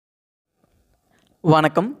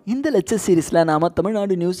வணக்கம். இந்த லெக்சர் சீரிஸில் நாம்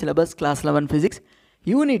Tamil Nadu new syllabus class 11 physics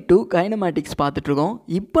unit 2 kinematics பார்த்துட்ருக்கோம்.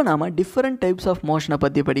 இப்போ நாம் டிஃப்ரெண்ட் டைப்ஸ் ஆஃப் மோஷனை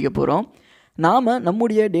பற்றி படிக்க போகிறோம். நாம்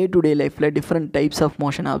நம்முடைய டே டு டே லைஃப்பில் டிஃப்ரெண்ட் டைப்ஸ் ஆஃப்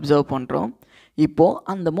மோஷனை அப்சர்வ் பண்ணுறோம். இப்போது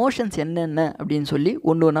அந்த மோஷன்ஸ் என்னென்ன அப்படின்னு சொல்லி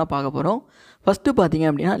ஒன்று ஒன்றா பார்க்க போகிறோம். ஃபஸ்ட்டு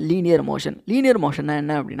பார்த்திங்க அப்படின்னா லீனியர் மோஷன். லீனியர் மோஷன்னா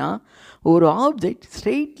என்ன அப்படின்னா, ஒரு ஆப்ஜெக்ட்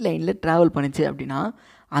ஸ்ட்ரெயிட் லைனில் ட்ராவல் பண்ணிச்சு அப்படின்னா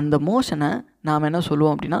அந்த மோஷனை நாம் என்ன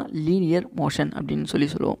சொல்லுவோம் அப்படின்னா லீனியர் மோஷன் அப்படின்னு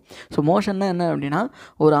சொல்லுவோம். ஸோ மோஷன்னா என்ன அப்படின்னா,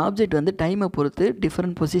 ஒரு ஆப்ஜெக்ட் வந்து டைமை பொறுத்து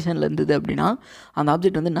டிஃப்ரெண்ட் பொசிஷனில் இருந்தது அப்படின்னா அந்த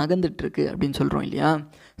ஆப்ஜெக்ட் வந்து நகர்ந்துட்டுருக்கு அப்படின்னு சொல்கிறோம் இல்லையா.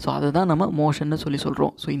 ஸோ அதை தான் நம்ம மோஷன்னு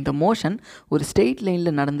சொல்கிறோம். ஸோ இந்த மோஷன் ஒரு ஸ்ட்ரெயிட்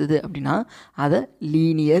லைனில் நடந்தது அப்படின்னா அதை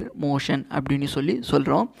லீனியர் மோஷன் அப்படின்னு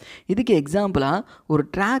சொல்கிறோம். இதுக்கு எக்ஸாம்பிளாக ஒரு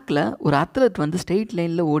ட்ராக்கில் ஒரு அத்லட் வந்து ஸ்ட்ரெயிட்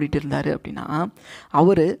லைனில் ஓடிட்டு இருந்தார் அப்படின்னா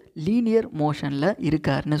அவர் லீனியர் மோஷனில்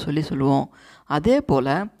இருக்காருன்னு சொல்லுவோம். அதே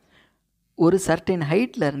போல் ஒரு சர்டைன்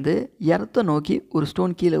ஹைட்லேருந்து எர்த்தை நோக்கி ஒரு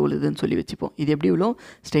ஸ்டோன் கீழே விழுதுன்னு சொல்லி வச்சுப்போம். இது எப்படி விழும்?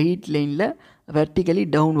 ஸ்ட்ரெயிட் லைனில் வெர்டிக்கலி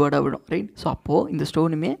டவுன்வர்டாக விடும், ரைட். ஸோ அப்போது இந்த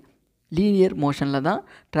ஸ்டோனுமே லீனியர் மோஷனில் தான்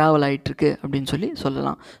ட்ராவல் ஆகிட்டுருக்கு அப்படின்னு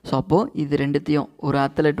சொல்லலாம். ஸோ அப்போது இது ரெண்டுத்தையும், ஒரு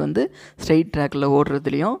அத்லட் வந்து ஸ்ட்ரெயிட் ட்ராக்கில்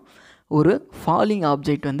ஓடுறதுலையும் ஒரு ஃபாலிங்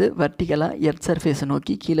ஆப்ஜெக்ட் வந்து வெர்டிக்கலாக எர்த் சர்ஃபேஸை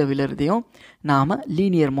நோக்கி கீழே விழுறதையும் நாம்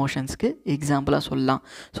லீனியர் மோஷன்ஸ்க்கு எக்ஸாம்பிளாக சொல்லலாம்.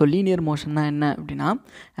 ஸோ லீனியர் மோஷன்னா என்ன அப்படின்னா,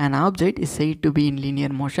 an object is said to be in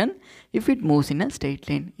linear motion if it moves in a straight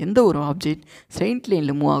line. எந்த ஒரு ஆப்ஜெக்ட் ஸ்ட்ரெயிட்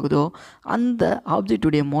லைனில் மூவ் ஆகுதோ அந்த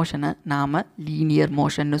ஆப்ஜெக்டுடைய மோஷனை நாம் லீனியர்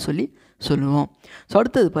மோஷன்னு சொல்லுவோம். ஸோ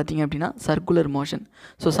அடுத்தது பார்த்திங்க அப்படின்னா சர்க்குலர் மோஷன்.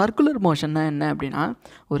 ஸோ சர்க்குலர் மோஷன்னா என்ன அப்படின்னா,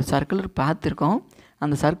 ஒரு சர்க்குலர் பாத் இருக்கும்,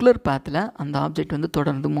 அந்த சர்க்குலர் பாத்தில் அந்த ஆப்ஜெக்ட் வந்து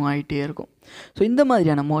தொடர்ந்து மூவ் ஆகிட்டே இருக்கும். ஸோ இந்த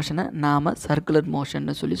மாதிரியான மோஷனை நாம் சர்க்குலர்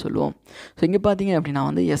மோஷன்னு சொல்லுவோம். ஸோ இங்கே பார்த்தீங்க அப்படின்னா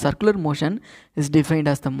வந்து a circular motion is defined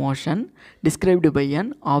as the motion described by an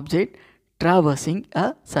object traversing a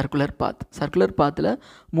circular path. Circular பாத்தில்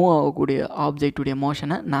மூவ் ஆகக்கூடிய ஆப்ஜெக்டுடைய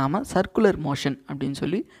மோஷனை நாம் சர்க்குலர் மோஷன் அப்படின்னு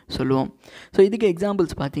சொல்லுவோம். ஸோ இதுக்கு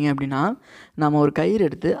எக்ஸாம்பிள்ஸ் பார்த்திங்க அப்படின்னா, நாம் ஒரு கயிறு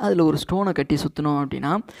எடுத்து அதில் ஒரு ஸ்டோனை கட்டி சுற்றினோம்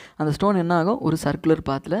அப்படின்னா அந்த ஸ்டோன் என்ன ஆகும்? ஒரு சர்க்குலர்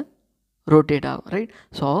பாத்தில் ரொட்டேட் ஆகும், ரைட்.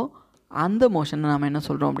 ஸோ அந்த மோஷனை நாம் என்ன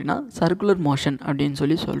சொல்கிறோம் அப்படின்னா சர்க்குலர் மோஷன்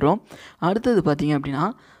அப்படின்னு சொல்கிறோம். அடுத்தது பார்த்திங்க அப்படின்னா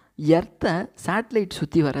எர்த்தை சேட்டலைட்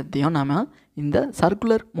சுற்றி வர்றதையும் நாம் இந்த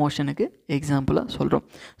சர்க்குலர் மோஷனுக்கு எக்ஸாம்பிளாக சொல்கிறோம்.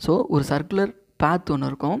 ஸோ ஒரு சர்க்குலர் பாத் ஒன்று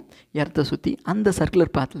இருக்கும் எர்த்தை சுற்றி, அந்த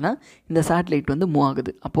சர்க்குலர் பாத்தில் இந்த சேட்டலைட் வந்து மூவ்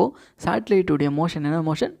ஆகுது. அப்போது சேட்டலைட்டுடைய மோஷன் என்ன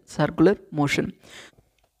motion? Circular motion.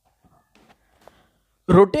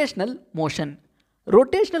 Rotational motion.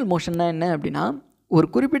 Rotational மோஷன்னா என்ன அப்படின்னா, ஒரு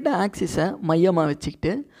குறிப்பிட்ட ஆக்சிஸை மையமாக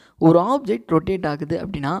வச்சுக்கிட்டு ஒரு ஆப்ஜெக்ட் ரொட்டேட் ஆகுது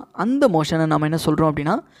அப்படின்னா அந்த மோஷனை நம்ம என்ன சொல்கிறோம்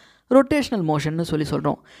அப்படின்னா ரொட்டேஷ்னல் மோஷன்னு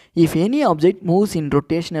சொல்கிறோம். If any object moves in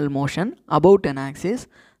rotational motion about an axis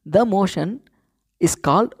the motion is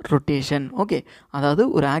called rotation. Okay, அதாவது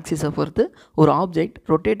ஒரு ஆக்சிஸை பொறுத்து ஒரு ஆப்ஜெக்ட்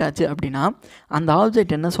ரொட்டேட் ஆச்சு அப்படின்னா அந்த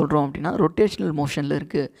ஆப்ஜெக்ட் என்ன சொல்கிறோம் அப்படின்னா ரொட்டேஷ்னல் மோஷனில்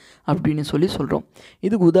இருக்குது அப்படின்னு சொல்கிறோம்.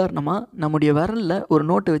 இதுக்கு உதாரணமாக நம்முடைய விரலில் ஒரு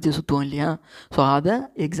நோட்டை வச்சு சுற்றுவோம் இல்லையா. ஸோ அதை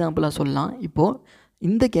எக்ஸாம்பிளாக சொல்லலாம். இப்போது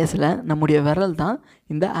இந்த கேஸில் நம்முடைய விரல் தான்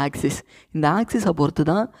இந்த ஆக்சிஸ். இந்த ஆக்சிஸை பொறுத்து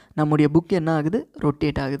தான் நம்முடைய புக் என்ன ஆகுது?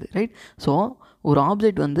 ரொட்டேட் ஆகுது, ரைட். ஸோ ஒரு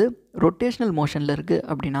ஆப்ஜெக்ட் வந்து ரொட்டேஷ்னல் மோஷனில் இருக்குது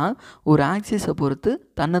அப்படின்னா ஒரு ஆக்சிஸை பொறுத்து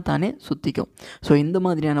தன்னைத்தானே சுற்றிக்கும். ஸோ இந்த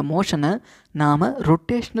மாதிரியான மோஷனை நாம்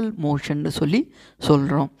ரொட்டேஷ்னல் மோஷன்னு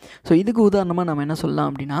சொல்கிறோம். ஸோ இதுக்கு உதாரணமாக நம்ம என்ன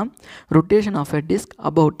சொல்லலாம் அப்படின்னா rotation of a disk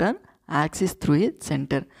about an axis through E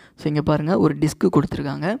centre. So இங்கே பாருங்கள், ஒரு டிஸ்க்கு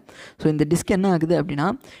கொடுத்துருக்காங்க. ஸோ இந்த டிஸ்க் என்ன ஆகுது அப்படின்னா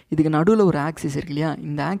இதுக்கு நடுவில் ஒரு ஆக்சிஸ் இருக்கு இல்லையா,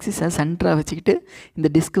 இந்த ஆக்சிஸை சென்டராக வச்சுக்கிட்டு இந்த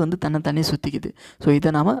டிஸ்க் வந்து தன்னைத்தானே சுற்றிக்குது. ஸோ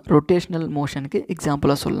இதை நாம் ரொட்டேஷ்னல் மோஷனுக்கு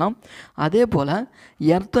எக்ஸாம்பிளாக சொல்லலாம். அதே போல்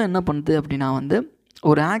எர்த்தம் என்ன பண்ணுது அப்படின்னா வந்து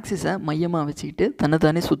ஒரு ஆக்சிஸை மையமாக வச்சுக்கிட்டு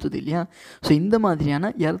தன்னைத்தானே சுற்றுது இல்லையா. ஸோ இந்த மாதிரியான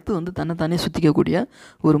எர்த்து வந்து தன்னைத்தானே சுற்றிக்கக்கூடிய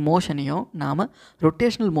ஒரு மோஷனையும் நாம்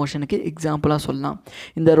ரொட்டேஷ்னல் மோஷனுக்கு எக்ஸாம்பிளாக சொல்லலாம்.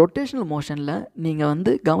 இந்த ரொட்டேஷ்னல் மோஷனில் நீங்கள்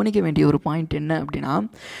வந்து கவனிக்க வேண்டிய ஒரு பாயிண்ட் என்ன அப்படின்னா,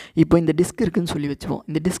 இப்போ இந்த டிஸ்க் இருக்குதுன்னு சொல்லி வச்சுப்போம்.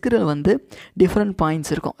 இந்த டிஸ்கில் வந்து டிஃப்ரெண்ட்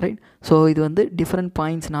பாயிண்ட்ஸ் இருக்கும், ரைட். ஸோ இது வந்து டிஃப்ரெண்ட்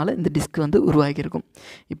பாயிண்ட்ஸ்னால இந்த டிஸ்க் வந்து உருவாகியிருக்கும்.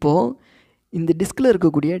 இப்போது இந்த டிஸ்கில்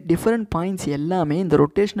இருக்கக்கூடிய டிஃப்ரெண்ட் பாயிண்ட்ஸ் எல்லாமே இந்த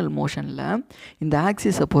ரொட்டேஷ்னல் மோஷனில் இந்த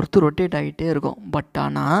ஆக்சிஸை பொறுத்து ரொட்டேட் ஆகிட்டே இருக்கும். பட்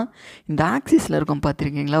ஆனால் இந்த ஆக்சிஸில் இருக்கும்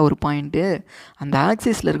பார்த்துருக்கீங்களா ஒரு பாயிண்ட்டு, அந்த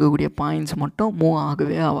ஆக்சிஸில் இருக்கக்கூடிய பாயிண்ட்ஸ் மட்டும் மூவ்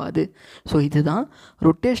ஆகவே ஆகாது. ஸோ இதுதான்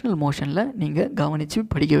ரொட்டேஷ்னல் மோஷனில் நீங்கள் கவனித்து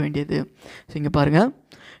படிக்க வேண்டியது. ஸோ இங்கே பாருங்கள்,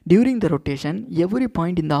 during the rotation every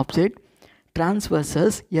point in the object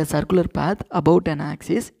transverses a circular path about an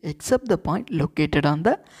axis except the point located on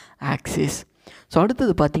the axis. So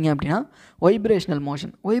அடுத்தது பார்த்திங்க அப்படின்னா வைப்ரேஷனல்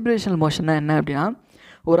மோஷன். வைப்ரேஷனல் மோஷன்னா என்ன அப்படின்னா,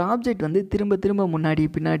 ஒரு ஆப்ஜெக்ட் வந்து திரும்ப முன்னாடி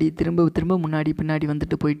பின்னாடி திரும்ப முன்னாடி பின்னாடி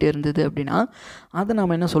வந்துட்டு போயிட்டே இருந்தது அப்படின்னா அதை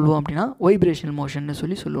நாம் என்ன சொல்லுவோம் அப்படின்னா வைப்ரேஷனல் மோஷன்னு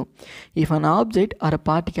சொல்லுவோம். If an object or a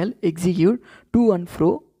particle execute to and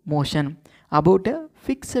fro motion about a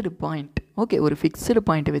fixed point. Okay, ஒரு ஃபிக்ஸடு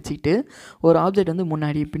பாயிண்ட்டை வச்சுக்கிட்டு ஒரு ஆப்ஜெக்ட் வந்து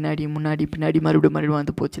முன்னாடி பின்னாடி மறுபடியும்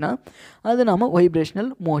வந்து போச்சுன்னா அது நாம்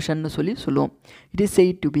வைப்ரேஷனல் மோஷன்னு சொல்லுவோம். It is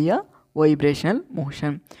said to be a vibrational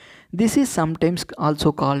motion. This is sometimes also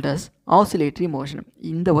called as oscillatory motion.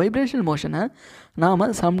 இந்த வைப்ரேஷனல் மோஷனை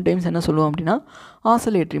நாம் சம்டைம்ஸ் என்ன சொல்லுவோம் அப்படின்னா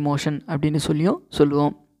ஆசிலேட்டரி மோஷன் அப்படின்னு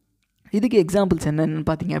சொல்லுவோம். இதுக்கு எக்ஸாம்பிள்ஸ் என்னென்னு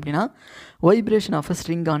பார்த்தீங்க அப்படின்னா vibration of a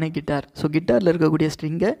string on a guitar. So கிட்டாரில் இருக்கக்கூடிய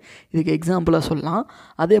ஸ்ட்ரிங்கை இதுக்கு எக்ஸாம்பிளாக சொல்லலாம்.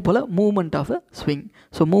 அதே போல் moment of a swing.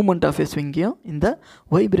 So moment of a ஸ்விங்கையும் இந்த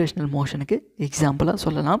வைப்ரேஷனல் மோஷனுக்கு எக்ஸாம்பிளாக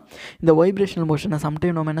சொல்லலாம். இந்த வைப்ரேஷனல் மோஷனை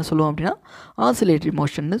சம்டைம் நம்ம என்ன சொல்லுவோம் அப்படின்னா ஆசிலேட்டரி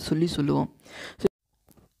மோஷன்னு சொல்லுவோம்.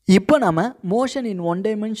 இப்போ நாம் motion in 1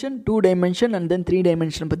 dimension 2 dimension and then 3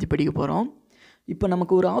 dimension பற்றி படிக்க போகிறோம். இப்போ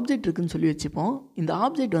நமக்கு ஒரு ஆப்ஜெக்ட் இருக்குதுன்னு சொல்லி வச்சுப்போம். இந்த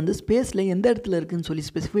ஆப்ஜெக்ட் வந்து ஸ்பேஸில் எந்த இடத்துல இருக்குதுன்னு சொல்லி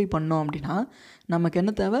ஸ்பெசிஃபை பண்ணோம் அப்படின்னா நமக்கு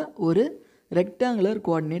என்ன தேவை, ஒரு ரெக்டாங்குலர்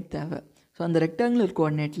கோஆர்டினேட் தேவை. ஸோ அந்த rectangular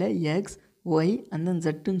கோஆர்டினேட்டில் X Y and then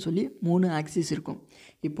ஜெட்டுன்னு சொல்லி 3 ஆக்சிஸ் இருக்கும்.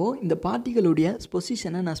 இப்போது இந்த பார்ட்டிகளுடைய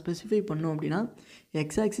பொசிஷனை நான் ஸ்பெசிஃபை பண்ணோம் அப்படின்னா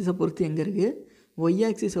எக்ஸ் ஆக்சிஸை பொறுத்து எங்கே இருக்குது, ஒய்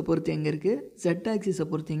ஆக்சிஸை பொறுத்து எங்கே இருக்குது, ஜெட் ஆக்சிஸை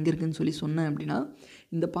பொறுத்து எங்கே இருக்குதுன்னு சொல்லி சொன்னேன் அப்படின்னா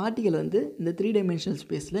இந்த பார்ட்டிகள் வந்து இந்த 3 dimensional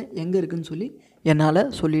ஸ்பேஸில் எங்கே இருக்குதுன்னு சொல்லி என்னால்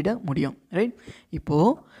சொல்லிட முடியும். ரைட்.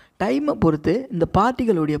 இப்போது டைமை பொறுத்து இந்த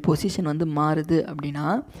பார்ட்டிகளுடைய பொசிஷன் வந்து மாறுது அப்படின்னா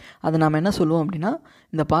அதை நாம் என்ன சொல்லுவோம் அப்படின்னா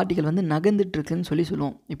இந்த பார்ட்டிகள் வந்து நகர்ந்துட்டுருக்குன்னு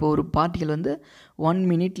சொல்லுவோம். இப்போது ஒரு பார்ட்டிகள் வந்து 1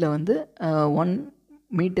 minute வந்து 1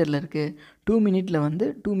 மீட்டரில் இருக்குது, 2 minute வந்து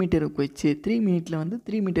 2 மீட்டருக்கு போயிடுச்சு, 3 minute வந்து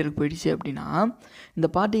 3 மீட்டருக்கு போயிடுச்சு அப்படின்னா இந்த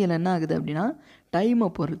பார்ட்டிகள் என்ன ஆகுது அப்படின்னா டைமை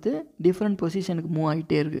பொறுத்து டிஃப்ரெண்ட் பொசிஷனுக்கு மூவ்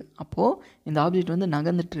ஆகிட்டே இருக்குது. அப்போது இந்த ஆப்ஜெக்ட் வந்து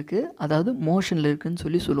நகர்ந்துட்டுருக்கு, அதாவது மோஷனில் இருக்குதுன்னு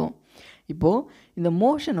சொல்லுவோம். இப்போது இந்த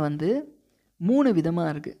மோஷன் வந்து 3 விதமாக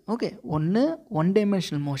இருக்குது. ஓகே, ஒன்று 1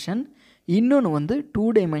 dimensional மோஷன், இன்னொன்று வந்து 2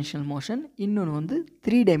 dimensional மோஷன், இன்னொன்று வந்து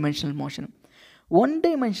 3 dimensional மோஷன். 1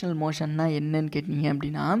 dimensional மோஷன்னா என்னன்னு கேட்டிங்க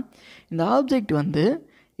அப்படின்னா இந்த ஆப்ஜெக்ட் வந்து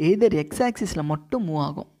எய்தர் எக்ஸ் ஆக்சிஸில் மட்டும் மூவ்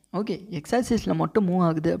ஆகும். ஓகே, எக்ஸ் ஆக்சிஸில் மட்டும் மூவ்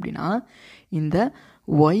ஆகுது அப்படின்னா இந்த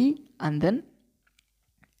Y and then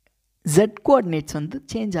jet coordinates வந்து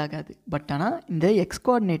சேஞ்ச் ஆகாது. பட் ஆனால் இந்த எக்ஸ்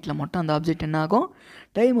கோஆர்டினேட்டில் மட்டும் அந்த ஆப்ஜெக்ட் என்ன ஆகும்,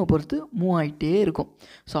 டைமை பொறுத்து மூவ் ஆகிட்டே இருக்கும்.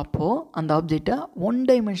 ஸோ அப்போது அந்த ஆப்ஜெக்டை 1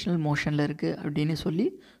 dimensional மோஷனில் இருக்குது அப்படின்னு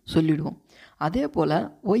சொல்லிவிடுவோம். அதே போல்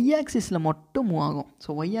ஒய் ஆக்சிஸில் மட்டும் மூவ் ஆகும்.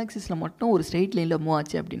 ஸோ ஒய் ஆக்சிஸில் மட்டும் ஒரு ஸ்ட்ரெயிட் லைனில் மூவ்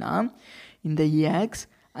ஆச்சு அப்படின்னா இந்த X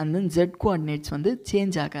and then jet coordinates வந்து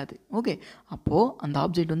சேஞ்ச் ஆகாது. ஓகே, அப்போது அந்த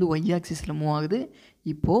ஆப்ஜெக்ட் வந்து ஒய் ஆக்சிஸில் மூவ் ஆகுது.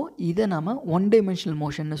 இப்போது இதை நாம் 1 dimensional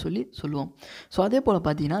மோஷன்னு சொல்லுவோம். ஸோ அதே போல்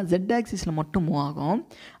பார்த்தீங்கன்னா ஜெட் ஆக்சிஸில் மட்டும் மூவ் ஆகும்.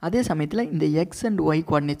 அதே சமயத்தில் இந்த எக்ஸ் அண்ட் ஒய்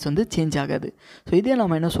கோஆர்டினேட்ஸ் வந்து சேஞ்ச் ஆகாது. ஸோ இதே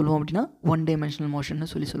நம்ம என்ன சொல்லுவோம் அப்படின்னா 1 dimensional மோஷன்னு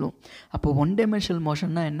சொல்லுவோம். அப்போது 1 dimensional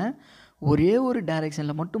மோஷன்னா என்ன, ஒரே ஒரு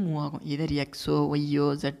டைரெக்ஷனில் மட்டும் மூவ் ஆகும். இதர் எக்ஸோ ஒய்யோ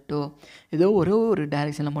ஜெட்டோ ஏதோ ஒரு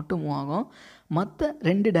டைரெக்ஷனில் மட்டும் மூவ் ஆகும். மற்ற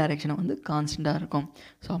 2 டைரெக்ஷனை வந்து கான்ஸ்டண்ட்டாக இருக்கும்.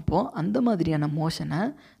 ஸோ அப்போது அந்த மாதிரியான மோஷனை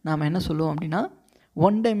நாம் என்ன சொல்லுவோம் அப்படின்னா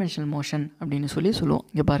 1 dimensional மோஷன் அப்படின்னு சொல்லுவோம்.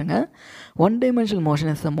 இங்கே பாருங்கள், 1 dimensional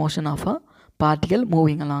motion is the motion of a particle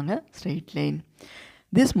moving along a straight line.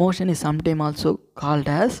 This motion is sometime also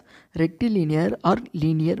called as rectilinear R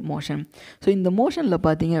linear motion. So இந்த மோஷனில்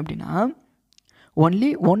பார்த்தீங்க அப்படின்னா only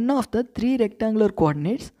one of the 3 rectangular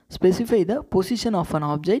coordinates specify the position of an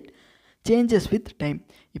object changes with time.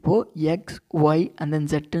 இப்போது X Y and then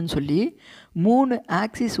ஜெட்டுன்னு சொல்லி 3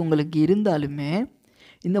 axis உங்களுக்கு இருந்தாலுமே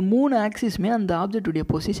இந்த 3 ஆக்சிஸுமே அந்த ஆப்ஜெக்டுடைய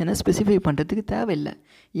பொசிஷனை ஸ்பெசிஃபை பண்ணுறதுக்கு தேவையில்லை.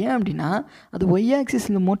 ஏன் அப்படின்னா அது ஒய்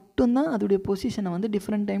ஆக்சிஸில் மட்டும்தான் அதோடைய பொசிஷனை வந்து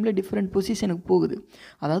டிஃப்ரெண்ட் டைமில் டிஃப்ரெண்ட் பொசிஷனுக்கு போகுது.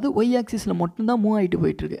 அதாவது ஒய் ஆக்சிஸில் மட்டும்தான் மூவ் ஆகிட்டு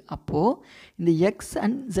போயிட்டுருக்கு. அப்போது இந்த எக்ஸ்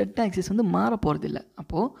அண்ட் ஜெட் ஆக்சிஸ் வந்து மாற போகிறதில்ல.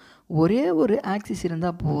 அப்போது ஒரே ஒரு ஆக்சிஸ்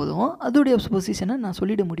இருந்தால் போதும் அதோடைய பொசிஷனை நான்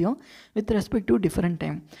சொல்லிட முடியும் with respect to different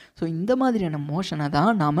time. So இந்த மாதிரியான மோஷனை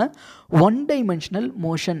தான் நாம் 1 dimensional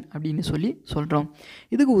மோஷன் அப்படின்னு சொல்கிறோம்.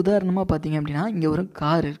 இதுக்கு உதாரணமாக பார்த்தீங்க அப்படின்னா இங்கே ஒரு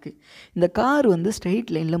கார் இருக்குது. இந்த கார் வந்து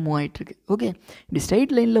ஸ்ட்ரெயிட் லைனில் மூவ் ஆகிட்டுருக்கு. ஓகே, இப்படி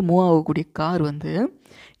ஸ்ட்ரெயிட் லைனில் மூவ் ஆகக்கூடிய கார் வந்து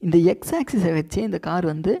இந்த எக்ஸ் ஆக்சிஸை வச்சு இந்த கார்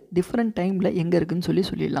வந்து டிஃப்ரெண்ட் டைமில் எங்கே இருக்குதுன்னு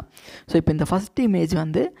சொல்லிடலாம். ஸோ இப்போ இந்த ஃபஸ்ட் இமேஜ்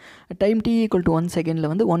வந்து டைம் t = 1 செகண்டில்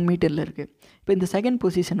வந்து 1 மீட்டரில் இருக்குது. இப்போ இந்த செகண்ட்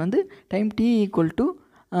பொசிஷன் வந்து டைம் t =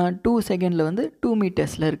 2 செகண்டில் வந்து 2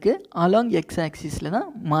 மீட்டர்ஸில் இருக்குது. அலாங் எக்ஸ் ஆக்சிஸில் தான்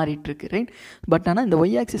மாறிட்டுருக்கு. ரைட். பட் ஆனால் இந்த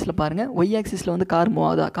ஒய் ஆக்சிஸில் பாருங்கள், ஒய் ஆக்சிஸில் வந்து கார் மூவ்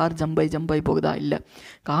ஆகுதா, கார் ஜம்ப் ஆகி போகுதா, இல்லை,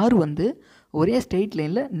 கார் வந்து ஒரே ஸ்ட்ரெயிட்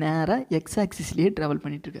லைனில் நேராக எக்ஸ் ஆக்சிஸ்லேயே ட்ராவல்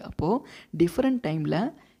பண்ணிகிட்ருக்கு. அப்போது டிஃப்ரெண்ட் டைமில்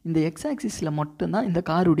இந்த எக்ஸ் ஆக்சிஸில் மட்டும்தான் இந்த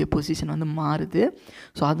காருடைய பொசிஷன் வந்து மாறுது.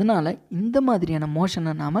 ஸோ அதனால் இந்த மாதிரியான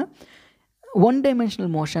மோஷனை நாம் 1 dimensional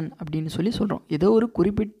மோஷன் அப்படின்னு சொல்கிறோம். ஏதோ ஒரு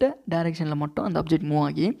குறிப்பிட்ட டைரெக்ஷனில் மட்டும் அந்த ஆப்ஜெக்ட் மூவ்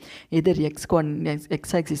ஆகி எதர்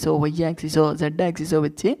எக்ஸ் ஆக்சிஸோ ஒய் ஆக்சிஸோ ஜெட் ஆக்சிஸோ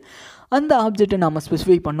வச்சு அந்த ஆப்ஜெக்டை நாம்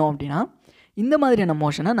ஸ்பெசிஃபை பண்ணோம் அப்படின்னா இந்த மாதிரியான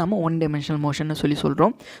மோஷனை நம்ம ஒன் டைமென்ஷனல் மோஷன்னு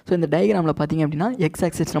சொல்கிறோம். ஸோ இந்த டயக்ராமில் பார்த்திங்க அப்படின்னா எக்ஸ்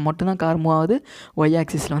ஆக்சிஸில் மட்டும்தான் கார் மூவ் ஆகுது, ஒய்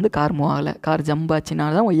ஆக்சிஸில் வந்து கார் மூவ் ஆகலை. கார் ஜம்ப்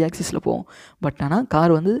ஆச்சுனால தான் ஒய் ஆக்சிஸில் போகும். பட் ஆனால்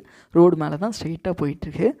கார் வந்து ரோடு மேலே தான் ஸ்ட்ரெயிட்டாக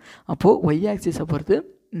போயிட்டுருக்கு. அப்போது ஒய் ஆக்சிஸை பொறுத்து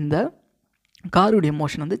இந்த காருடைய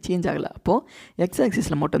மோஷன் வந்து சேஞ்ச் ஆகலை. அப்போது எக்ஸ்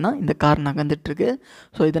ஆக்சிஸில் மட்டும்தான் இந்த கார் நகர்ந்துட்டுருக்கு.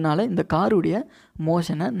 ஸோ இதனால் இந்த காருடைய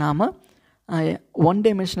மோஷனை நாம் ஒன்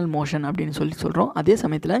டைமென்ஷனல் மோஷன் அப்படின்னு சொல்கிறோம். அதே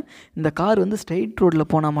சமயத்தில் இந்த கார் வந்து ஸ்ட்ரெயிட் ரோடில்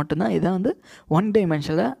போனால் மட்டும்தான் இதை வந்து ஒன்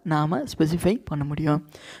டைமென்ஷனில் நாம் ஸ்பெசிஃபை பண்ண முடியும்.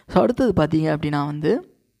 ஸோ அடுத்தது பார்த்திங்க அப்படின்னா வந்து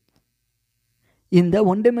இந்த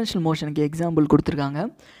ஒன் டைமென்ஷனல் மோஷனுக்கு எக்ஸாம்பிள் கொடுத்துருக்காங்க.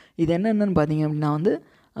 இது என்னென்னு பார்த்திங்க அப்படின்னா வந்து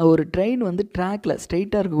ஒரு ட்ரெயின் வந்து ட்ராக்கில்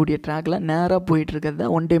ஸ்ட்ரெயிட்டாக இருக்கக்கூடிய ட்ராக்கில் நேராக போயிட்டுருக்கிறத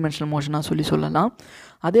ஒன் டைமென்ஷனல் மோஷனாக சொல்லலாம்.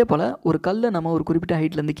 அதே போல் ஒரு கல்லை நம்ம ஒரு குறிப்பிட்ட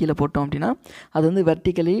ஹைட்லேருந்து கீழே போட்டோம் அப்படின்னா அது வந்து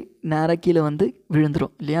வெர்டிக்கலி நேராக கீழே வந்து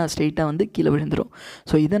விழுந்துடும் இல்லையா, ஸ்ட்ரெயிட்டாக வந்து கீழே விழுந்துடும்.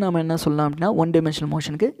 ஸோ இதை நம்ம என்ன சொல்லலாம் அப்படின்னா ஒன் டைமென்ஷனல்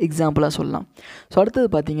மோஷனுக்கு எக்ஸாம்பிளாக சொல்லலாம். ஸோ அடுத்தது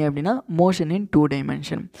பார்த்திங்க அப்படின்னா மோஷன் இன் 2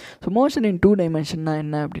 டைமென்ஷன். ஸோ மோஷன் இன் 2 டைமென்ஷன்னா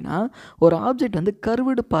என்ன அப்படின்னா ஒரு ஆப்ஜெக்ட் வந்து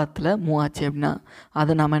கர்வ்டு பாத்தில் மூவ் ஆச்சு அப்படின்னா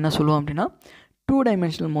அதை நம்ம என்ன சொல்லுவோம் அப்படின்னா 2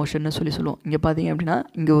 டைமென்ஷனல் மோஷன்னு சொல்லுவோம். இங்கே பார்த்தீங்க அப்படின்னா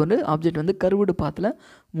இங்கே ஒரு ஆப்ஜெக்ட் வந்து கர்வ்டு பாத்தில்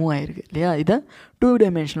மூவ் ஆகிருக்கு இல்லையா, இதை 2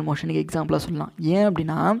 டைமென்ஷனல் மோஷனுக்கு எக்ஸாம்பிளாக சொல்லலாம். ஏன்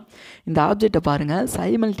அப்படின்னா இந்த ஆப்ஜெக்டை பாருங்கள்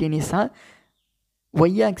சைமல்டேனியஸாக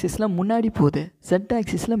ஒய் ஆக்சிஸில் முன்னாடி போகுது, ஜெட்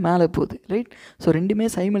ஆக்சிஸில் மேலே போகுது, ரைட். ஸோ ரெண்டுமே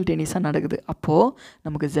சைமல்டேனியஸாக நடக்குது. அப்போது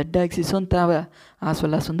நமக்கு ஜெட் ஆக்சிஸும் தேவை ஆஸ்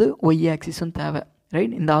வெல் ஆஸ் வந்து ஒய் ஆக்சிஸும் தேவை,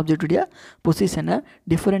 ரைட். இந்த ஆப்ஜெக்டுடைய பொசிஷனை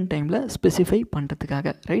டிஃப்ரெண்ட் டைமில் ஸ்பெசிஃபை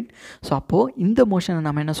பண்ணுறதுக்காக, ரைட். ஸோ அப்போது இந்த மோஷனை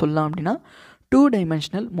நம்ம என்ன சொல்லலாம் அப்படின்னா 2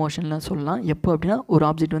 டைமென்ஷனல் மோஷன்லாம் சொல்லலாம். எப்போ அப்படின்னா ஒரு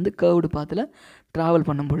ஆப்ஜெக்ட் வந்து கர்வ்டு பாத்தில் ட்ராவல்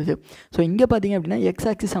பண்ணும்பொழுது. ஸோ இங்கே பார்த்தீங்க அப்படின்னா எக்ஸ்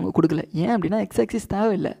ஆக்சிஸ் அவங்க கொடுக்கல. ஏன் அப்படின்னா எக்ஸ் ஆக்சிஸ்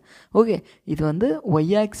தேவையில்லை. ஓகே, இது வந்து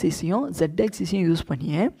ஒய் ஆக்சிஸையும் ஜெட் ஆக்சிஸையும் யூஸ்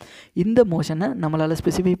பண்ணியே இந்த மோஷனை நம்மளால்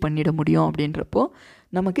ஸ்பெசிஃபை பண்ணிட முடியும். அப்படின்றப்போ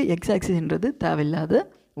நமக்கு எக்ஸ் ஆக்சிஸ்ன்றது தேவையில்லாத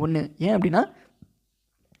ஒன்று. ஏன் அப்படின்னா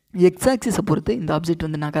எக்ஸ் ஆக்சிஸை பொறுத்து இந்த ஆப்ஜெக்ட்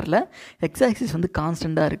வந்து நகரில், எக்ஸ் ஆக்சிஸ் வந்து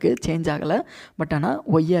கான்ஸ்டண்ட்டாக இருக்குது, சேஞ்ச் ஆகலை. பட் ஆனால்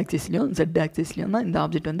ஒய் ஆக்சிஸ்லேயும் ஜெட் ஆக்சிஸ்லேயும் தான் இந்த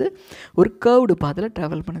ஆப்ஜெக்ட் வந்து ஒரு கர்வ்டு பாத்தில்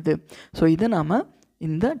ட்ராவல் பண்ணுது. ஸோ இதை நாம்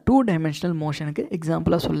இந்த 2 டைமென்ஷனல் மோஷனுக்கு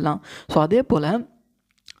எக்ஸாம்பிளாக சொல்லலாம். ஸோ அதே போல்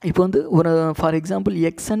இப்போ வந்து ஒரு for example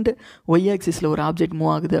X and Y ஆக்சிஸில் ஒரு ஆப்ஜெக்ட்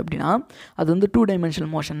மூவ் ஆகுது அப்படின்னா அது வந்து 2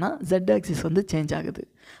 டைமென்ஷனல் மோஷன்னா ஜெட் ஆக்சிஸ் வந்து சேஞ்ச் ஆகுது.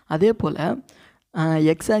 அதே போல்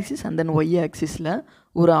X axis and then Y ஆக்சிஸில்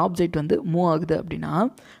ஒரு ஆப்ஜெக்ட் வந்து மூவ் ஆகுது அப்படின்னா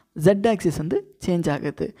ஜெட் ஆக்சிஸ் வந்து சேஞ்ச்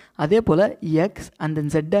ஆகுது. அதே போல் எக்ஸ் அண்ட் தென்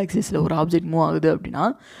ஜெட் ஆக்சிஸில் ஒரு ஆப்ஜெக்ட் மூவ் ஆகுது அப்படின்னா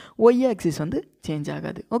ஒய் ஆக்சிஸ் வந்து சேஞ்ச்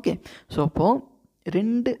ஆகாது. ஓகே, ஸோ அப்போது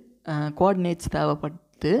 2 கோஆர்டினேட்ஸ்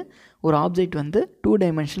தேவைப்பட்டு ஒரு ஆப்ஜெக்ட் வந்து 2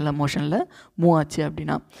 டைமென்ஷனல் மோஷனில் மூவ் ஆச்சு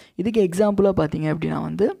அப்படின்னா இதுக்கு எக்ஸாம்பிளாக பார்த்தீங்க அப்படின்னா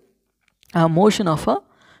வந்து motion of a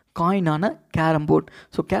காயினான carrom board.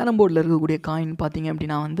 So carrom போர்டில் இருக்கக்கூடிய காயின் பார்த்திங்க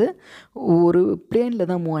அப்படின்னா வந்து ஒரு பிளேனில்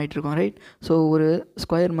தான் மூவ் ஆகிட்ருக்கோம், ரைட். ஸோ ஒரு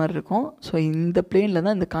ஸ்கொயர் மாதிரி இருக்கும். ஸோ இந்த பிளேனில்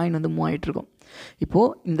தான் இந்த காயின் வந்து மூவ் ஆகிட்ருக்கோம்.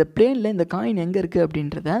 இப்போது இந்த பிளேனில் இந்த காயின் எங்கே இருக்குது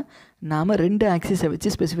அப்படின்றத நாம் 2 ஆக்சிஸை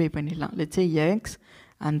வச்சு ஸ்பெசிஃபை பண்ணிடலாம். Let's say X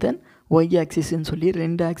and then Y ஆக்சிஸ்ன்னு சொல்லி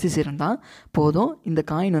 2 ஆக்சிஸ் இருந்தால் போதும். இந்த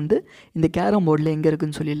காயின் வந்து இந்த கேரம் போர்டில் எங்கே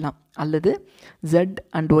இருக்குதுன்னு சொல்லிடலாம். அல்லது ஜெட்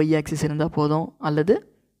அண்ட் ஒய் ஆக்சிஸ் இருந்தால் போதும், அல்லது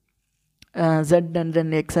jet and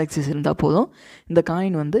then X axis இருந்தால் போதும். இந்த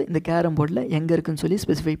காயின் வந்து இந்த கேரம் போர்டில் எங்கே இருக்குதுன்னு சொல்லி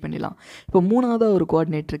ஸ்பெசிஃபை பண்ணிடலாம். இப்போ 3வது ஒரு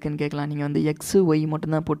கோஆர்டினேட் இருக்குதுன்னு கேட்கலாம். நீங்கள் வந்து எக்ஸு ஒய்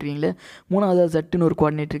மட்டும்தான் போட்டுருவீங்களே, 3வது ஜெட்டுன்னு ஒரு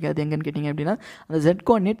கோஆர்டினேட் இருக்குது, அது எங்கன்னு கேட்டிங்க அப்படின்னா அந்த ஜெட்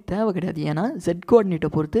கோஆர்டினேட் தேவை கிடையாது. ஏன்னா ஜெட்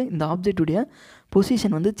கோஆர்டினேட்டை பொறுத்து இந்த ஆப்ஜெக்டுடைய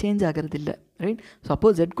பொசிஷன் வந்து சேஞ்ச் ஆகிறது இல்லை, ரைட்.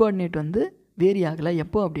 சப்போஸ் ஜெட் கோஆர்டினேட் வந்து வேரி ஆகலை.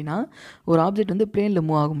 எப்போ அப்படின்னா ஒரு ஆப்ஜெக்ட் வந்து பிளேனில்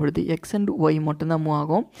மூவ் ஆகும் பொழுது எக்ஸ் அண்ட் ஒய் மட்டும்தான் மூவ்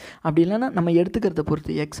ஆகும். அப்படி இல்லைனா நம்ம எடுத்துக்கிறத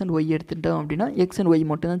பொறுத்து எக்ஸ் அண்ட் ஒய் எடுத்துட்டோம் அப்படின்னா எக்ஸ் அண்ட் ஒய்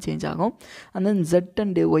மட்டும் தான் சேஞ்ச் ஆகும். And then jet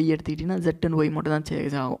and Y எடுத்துக்கிட்டிங்கன்னா ஜெட் அண்ட் ஒய் மட்டும் தான்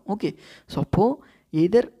சேஞ்ச் ஆகும். ஓகே, ஸோ அப்போது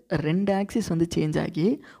எதர் 2 ஆக்சிஸ் வந்து சேஞ்ச் ஆகி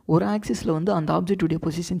ஒரு ஆக்சிஸில் வந்து அந்த ஆப்ஜெக்டுடைய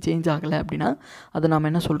பொசிஷன் சேஞ்ச் ஆகலை அப்படின்னா அதை நாம்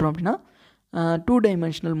என்ன சொல்கிறோம் அப்படின்னா 2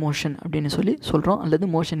 டைமென்ஷனல் மோஷன் அப்படின்னு சொல்கிறோம், அல்லது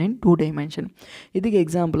மோஷன் இன் 2 டைமென்ஷன். இதுக்கு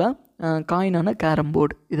எக்ஸாம்பிளாக காயினான கேரம்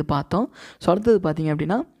போர்டு இது பார்த்தோம். ஸோ அடுத்தது பார்த்திங்க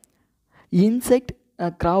அப்படின்னா insect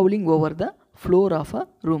க்ராவலிங் over the floor of a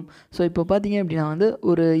room. So இப்போ பார்த்திங்க அப்படின்னா வந்து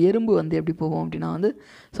ஒரு எறும்பு வந்து எப்படி போவோம் அப்படின்னா வந்து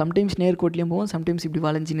சம்டைம்ஸ் நேர்கோட்லேயும் போவோம், சம்டைம்ஸ் இப்படி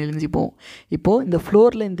வளைஞ்சி நெளிஞ்சு போவோம். இப்போது இந்த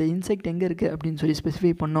ஃப்ளோரில் இந்த இன்செக்ட் எங்கே இருக்குது அப்படின்னு சொல்லி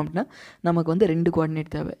ஸ்பெசிஃபை பண்ணோம் அப்படின்னா நமக்கு வந்து 2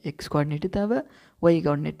 கோஆர்டினேட் தேவை. எக்ஸ் கோஆர்டினேட் தேவை, ஒய்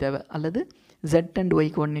கோஆர்டினேட் தேவை, அல்லது ஜெட் அண்ட்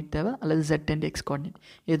ஒய் கோஆர்டினேட் தேவை, அல்லது ஜெட் அண்ட் எக்ஸ் கோஆர்டினேட்,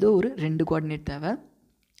 ஏதோ ஒரு 2 கோஆர்டினேட் தேவை.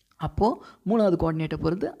 அப்போது 3வது கோஆர்டினேட்டை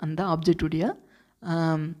பொறுத்து அந்த ஆப்ஜெக்டுடைய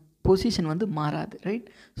பொசிஷன் வந்து மாறாது, ரைட்.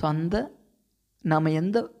 ஸோ அந்த நம்ம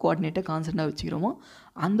எந்த கோஆர்டினேட்டை கான்ஸ்டண்ட்டாக வச்சுக்கிறோமோ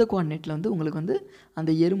அந்த கோஆர்டினேட்டில் வந்து உங்களுக்கு வந்து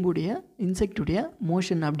அந்த எறும்புடைய இன்செக்டுடைய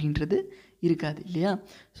மோஷன் அப்படின்றது இருக்காது இல்லையா.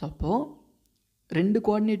 ஸோ அப்போது 2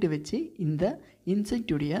 கோஆர்டினேட்டை வச்சு இந்த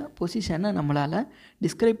இன்செக்டுடைய பொசிஷனை நம்மளால்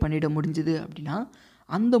டிஸ்கிரைப் பண்ணிட முடிஞ்சுது அப்படின்னா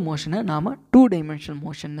அந்த மோஷனை நாம் 2 டைமென்ஷனல்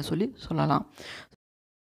மோஷன்னு சொல்லலாம்.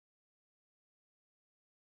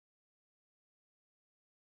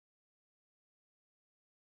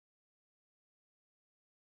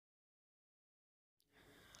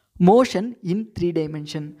 மோஷன் இன் 3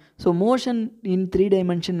 டைமென்ஷன். ஸோ மோஷன் இன் 3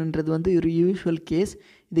 டைமென்ஷன்ன்றது வந்து ஒரு யூஷுவல் கேஸ்.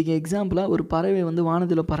 இதுக்கு எக்ஸாம்பிளாக ஒரு பறவை வந்து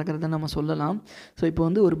வானத்தில் பறக்கிறத நம்ம சொல்லலாம். ஸோ இப்போ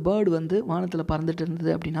வந்து ஒரு பேர்டு வந்து வானத்தில் பறந்துட்டு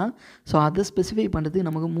இருந்தது அப்படின்னா, ஸோ அதை ஸ்பெசிஃபை பண்ணுறதுக்கு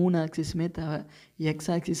நமக்கு 3 ஆக்சிஸுமே தேவை.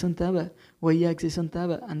 எக்ஸ் ஆக்சிஸும் தேவை, ஒய் ஆக்சிஸும்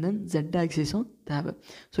தேவை, அண்ட் தென் ஜெட் ஆக்சிஸும் தேவை.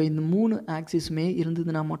 ஸோ இந்த 3 ஆக்சிஸுமே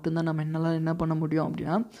இருந்ததுன்னா மட்டும்தான் நம்ம என்ன பண்ண முடியும்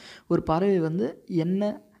அப்படின்னா, ஒரு பறவை வந்து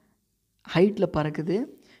என்ன ஹைட்டில் பறக்குது,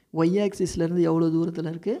 ஒய் ஆக்சிஸ்லேருந்து எவ்வளோ தூரத்தில்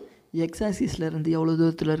இருக்குது, எக்ஸ் ஆக்சிஸ்லேருந்து எவ்வளோ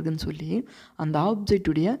தூரத்தில் இருக்குதுன்னு சொல்லி அந்த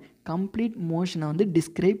ஆப்ஜெக்டுடைய கம்ப்ளீட் மோஷனை வந்து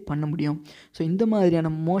டிஸ்கிரைப் பண்ண முடியும். ஸோ இந்த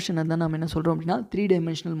மாதிரியான மோஷனை தான் நம்ம என்ன சொல்கிறோம் அப்படின்னா 3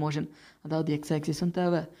 டைமென்ஷனல் மோஷன். அதாவது எக்ஸ் ஆக்சிஸும்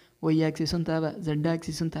தேவை, ஒய் ஆக்சிஸும் தேவை, ஜெட்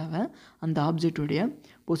ஆக்சிஸும் தேவை அந்த ஆப்ஜெக்டுடைய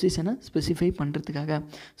பொசிஷனை ஸ்பெசிஃபை பண்ணுறதுக்காக.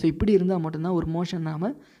 ஸோ இப்படி இருந்தால் மட்டும்தான் ஒரு மோஷன் நாம்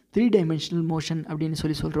 3 டைமென்ஷனல் மோஷன் அப்படின்னு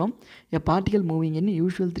சொல்கிறோம். A particle moving in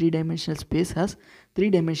usual 3 dimensional space has 3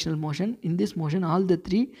 dimensional motion. In this motion all the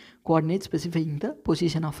 3 coordinates specifying the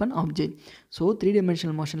position of an object. So 3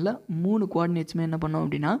 dimensional motionல 3 கோஆர்டினேட்ஸுமே என்ன பண்ணோம்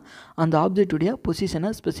அப்படின்னா அந்த ஆப்ஜெக்டுடைய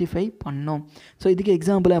பொசிஷனை ஸ்பெசிஃபை பண்ணோம். ஸோ இதுக்கு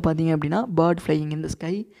எக்ஸாம்பிளாக பார்த்தீங்க அப்படின்னா bird flying in the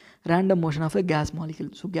sky, random motion of a case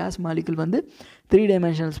molecule. So case molecule வந்து 3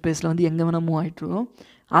 டைமென்ஷனல் ஸ்பேஸில் வந்து எங்கே வேணால் மூவ் ஆகிட்ருக்கோம்.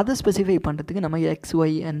 அதை ஸ்பெசிஃபை பண்ணுறதுக்கு நம்ம X,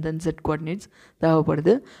 Y and then jet coordinates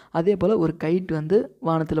தேவைப்படுது. அதே போல் ஒரு கைட் வந்து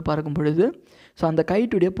வானத்தில் பறக்கும் பொழுது ஸோ அந்த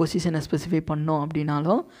கைட்டுடைய பொசிஷனை ஸ்பெசிஃபை பண்ணோம்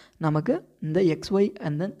அப்படின்னாலும் நமக்கு இந்த X, Y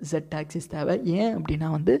and then jet axis தேவை. ஏன் அப்படின்னா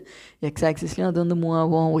வந்து எக்ஸ் ஆக்சிஸ்லேயும் அது வந்து மூவ்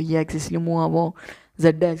ஆகும், ஒய் ஆக்சிஸ்லேயும் மூவ் ஆகும்,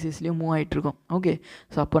 ஜெட் ஆக்சிஸ்லேயும் மூவ் ஆகிட்ருக்கோம். ஓகே,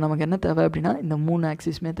 ஸோ அப்போ நமக்கு என்ன தேவை அப்படின்னா இந்த 3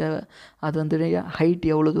 ஆக்சிஸுமே தேவை. அது வந்து ஹைட்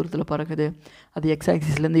எவ்வளோ தூரத்தில் பறக்குது, அது எக்ஸ்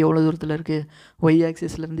ஆக்சிஸ்லேருந்து எவ்வளோ தூரத்தில் இருக்குது, ஒய்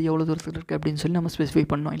ஆக்சிஸ்லேருந்து எவ்வளோ தூரத்தில் இருக்குது அப்படின்னு சொல்லி நம்ம ஸ்பெசிஃபை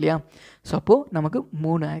பண்ணோம் இல்லையா. ஸோ அப்போது நமக்கு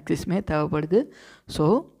 3 ஆக்சிஸுமே தேவைப்படுது. ஸோ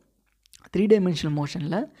 3 டைமென்ஷனல்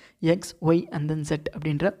மோஷனில் X, Y and then jet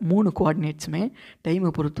அப்படின்ற 3 கோஆர்டினேட்ஸுமே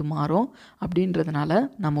டைமை பொறுத்து மாறும். அப்படின்றதுனால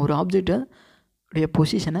நம்ம ஒரு ஆப்ஜெக்டை உடைய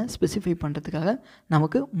பொசிஷனை ஸ்பெசிஃபை பண்ணுறதுக்காக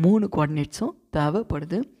நமக்கு 3 கோஆர்டினேட்ஸும்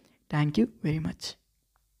தேவைப்படுது. Thank you very much.